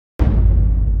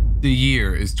The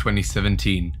year is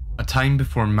 2017, a time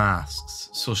before masks,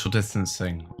 social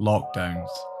distancing, lockdowns,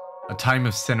 a time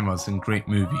of cinemas and great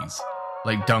movies,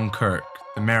 like Dunkirk,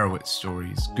 the Merowitz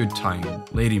stories, Good Time,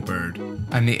 Lady Bird,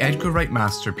 and the Edgar Wright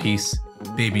masterpiece,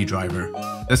 Baby Driver.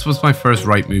 This was my first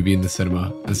Wright movie in the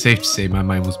cinema, and safe to say my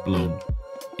mind was blown.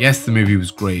 Yes, the movie was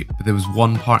great, but there was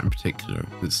one part in particular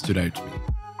that stood out to me: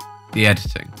 the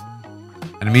editing.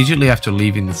 And immediately after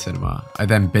leaving the cinema, I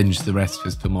then binged the rest of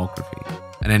his filmography,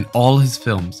 and in all his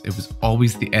films, it was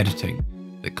always the editing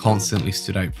that constantly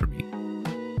stood out for me.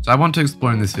 So I want to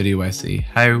explore in this video essay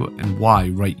how and why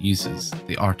Wright uses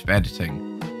the art of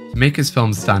editing to make his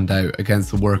films stand out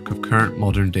against the work of current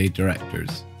modern day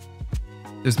directors.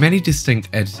 There's many distinct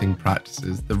editing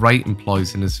practices that Wright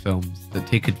employs in his films that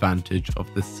take advantage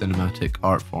of this cinematic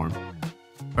art form.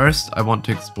 First, I want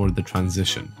to explore the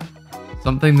transition,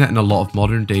 something that in a lot of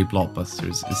modern day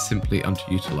blockbusters is simply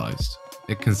underutilized.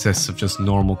 It consists of just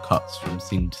normal cuts from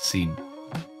scene to scene.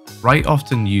 Wright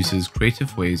often uses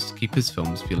creative ways to keep his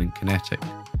films feeling kinetic.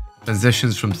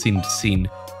 Transitions from scene to scene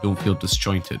don't feel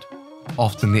disjointed.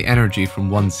 Often the energy from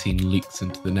one scene leaks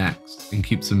into the next and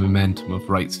keeps the momentum of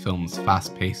Wright's films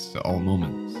fast-paced at all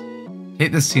moments.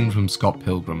 Take this scene from Scott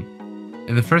Pilgrim.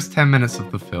 In the first 10 minutes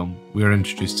of the film, we are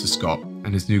introduced to Scott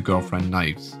and his new girlfriend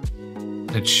Knives.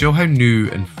 And to show how new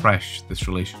and fresh this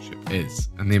relationship is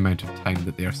and the amount of time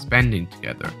that they are spending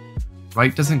together,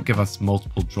 Wright doesn't give us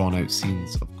multiple drawn-out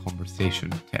scenes of conversation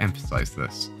to emphasize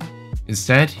this.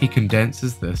 Instead, he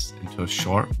condenses this into a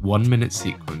short 1-minute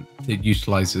sequence that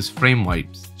utilizes frame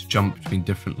wipes to jump between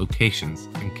different locations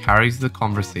and carries the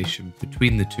conversation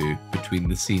between the two between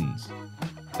the scenes.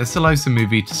 This allows the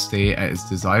movie to stay at its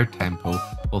desired tempo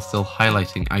while still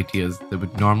highlighting ideas that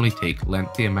would normally take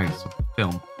lengthy amounts of the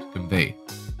film to convey.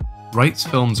 Wright's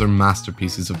films are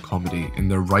masterpieces of comedy in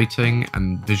their writing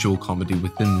and visual comedy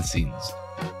within the scenes,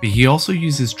 but he also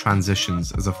uses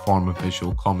transitions as a form of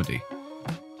visual comedy.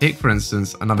 Take for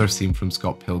instance another scene from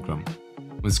Scott Pilgrim,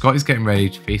 when Scott is getting ready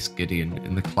to face Gideon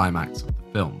in the climax of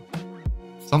the film.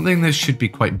 Something that should be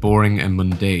quite boring and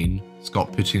mundane,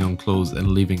 Scott putting on clothes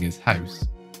and leaving his house,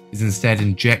 is instead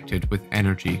injected with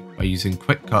energy by using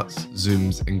quick cuts,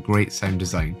 zooms and great sound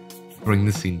design to bring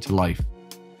the scene to life.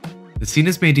 The scene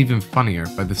is made even funnier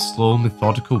by the slow,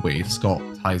 methodical way Scott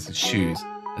ties his shoes,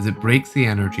 as it breaks the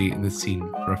energy in the scene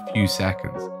for a few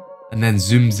seconds, and then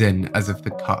zooms in as if the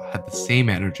cut had the same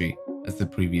energy as the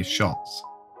previous shots.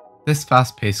 This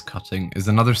fast-paced cutting is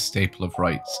another staple of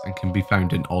Wright's and can be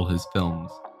found in all his films.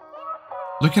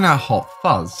 Looking at Hot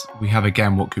Fuzz, we have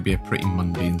again what could be a pretty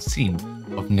mundane scene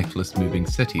of Nicholas moving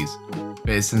cities, but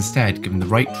it's instead given the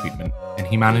right treatment, and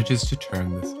he manages to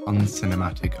turn this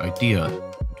uncinematic idea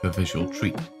into a visual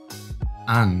treat,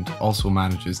 and also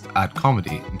manages to add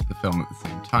comedy into the film at the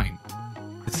same time.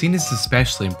 The scene is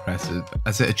especially impressive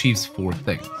as it achieves 4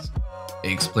 things.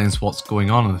 It explains what's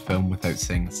going on in the film without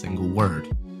saying a single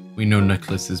word. We know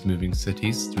Nicholas is moving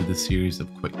cities through the series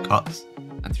of quick cuts,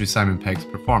 and through Simon Pegg's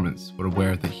performance, we're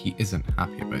aware that he isn't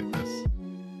happy about this.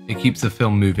 It keeps the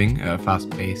film moving at a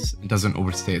fast pace and doesn't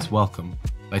overstay its welcome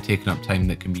by taking up time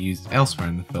that can be used elsewhere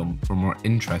in the film for more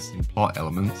interesting plot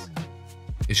elements.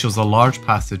 It shows a large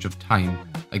passage of time,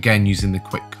 again using the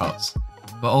quick cuts,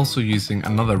 but also using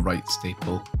another Wright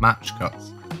staple, match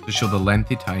cuts, to show the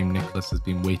lengthy time Nicholas has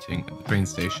been waiting at the train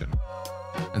station.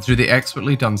 And through the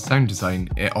expertly done sound design,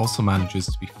 it also manages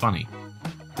to be funny.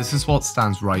 This is what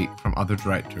stands Wright from other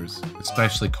directors,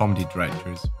 especially comedy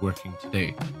directors, working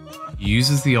today. He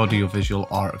uses the audiovisual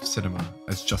art of cinema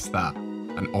as just that,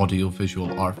 an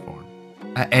audiovisual art form.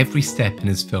 At every step in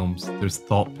his films, there's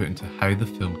thought put into how the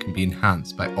film can be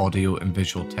enhanced by audio and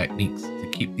visual techniques to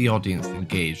keep the audience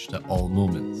engaged at all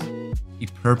moments. He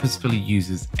purposefully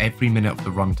uses every minute of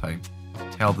the runtime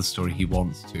to tell the story he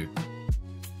wants to.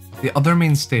 The other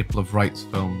main staple of Wright's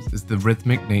films is the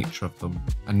rhythmic nature of them,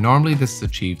 and normally this is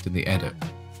achieved in the edit.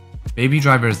 Baby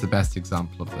Driver is the best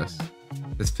example of this.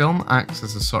 This film acts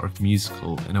as a sort of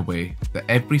musical in a way that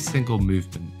every single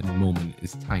movement and moment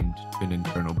is timed to an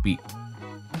internal beat.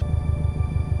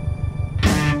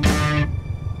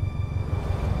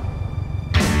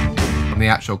 From the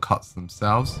actual cuts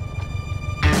themselves,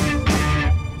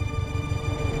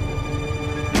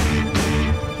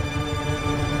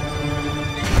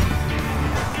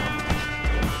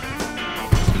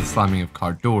 slamming of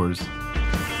car doors,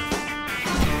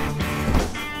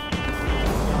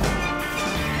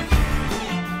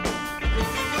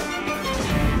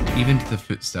 even to the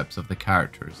footsteps of the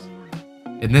characters.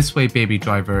 In this way, Baby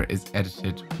Driver is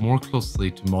edited more closely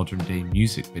to modern day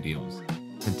music videos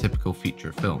than typical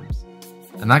feature films,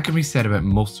 and that can be said about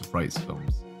most of Wright's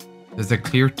films. There's a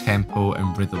clear tempo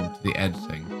and rhythm to the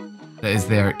editing, that is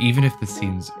there even if the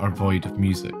scenes are void of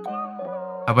music.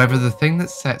 However, the thing that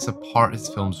sets apart his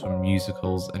films from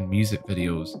musicals and music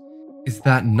videos is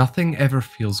that nothing ever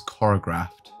feels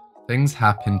choreographed. Things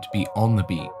happen to be on the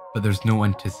beat, but there's no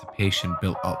anticipation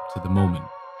built up to the moment.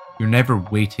 You're never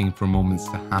waiting for moments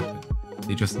to happen,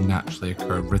 they just naturally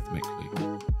occur rhythmically.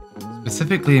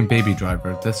 Specifically in Baby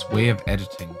Driver, this way of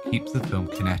editing keeps the film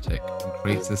kinetic and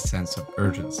creates a sense of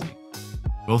urgency,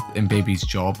 both in Baby's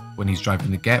job when he's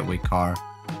driving the getaway car,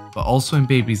 but also in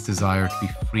Baby's desire to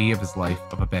be free of his life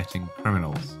of abetting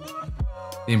criminals.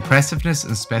 The impressiveness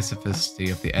and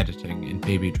specificity of the editing in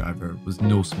Baby Driver was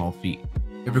no small feat.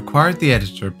 It required the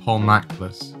editor Paul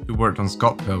Mackless, who worked on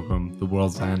Scott Pilgrim, The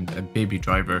World's End and Baby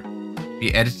Driver, to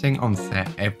be editing on set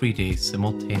every day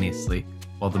simultaneously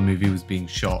while the movie was being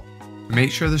shot, to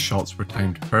make sure the shots were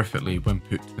timed perfectly when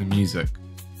put to the music.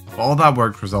 But all that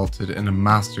work resulted in a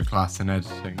masterclass in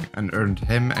editing and earned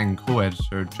him and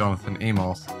co-editor Jonathan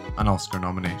Amos an Oscar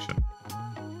nomination.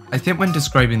 I think when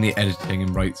describing the editing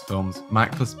in Wright's films,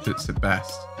 Mackless puts it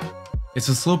best. It's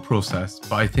a slow process,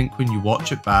 but I think when you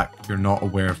watch it back, you're not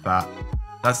aware of that.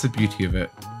 That's the beauty of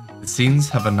it. The scenes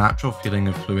have a natural feeling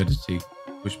of fluidity,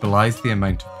 which belies the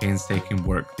amount of painstaking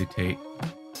work they take.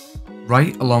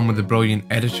 Wright, along with the brilliant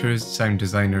editors, sound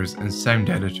designers, and sound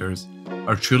editors,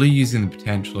 are truly using the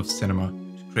potential of cinema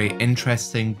to create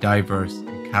interesting, diverse,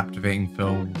 and captivating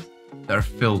films that are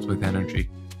filled with energy.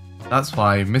 That's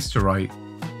why Mr. Wright,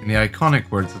 in the iconic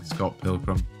words of Scott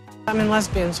Pilgrim, I'm in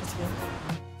lesbians with you.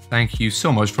 Thank you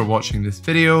so much for watching this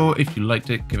video. If you liked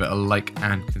it, give it a like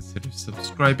and consider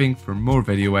subscribing for more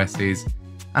video essays.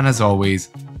 And as always,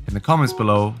 in the comments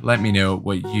below, let me know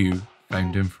what you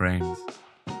found in frames.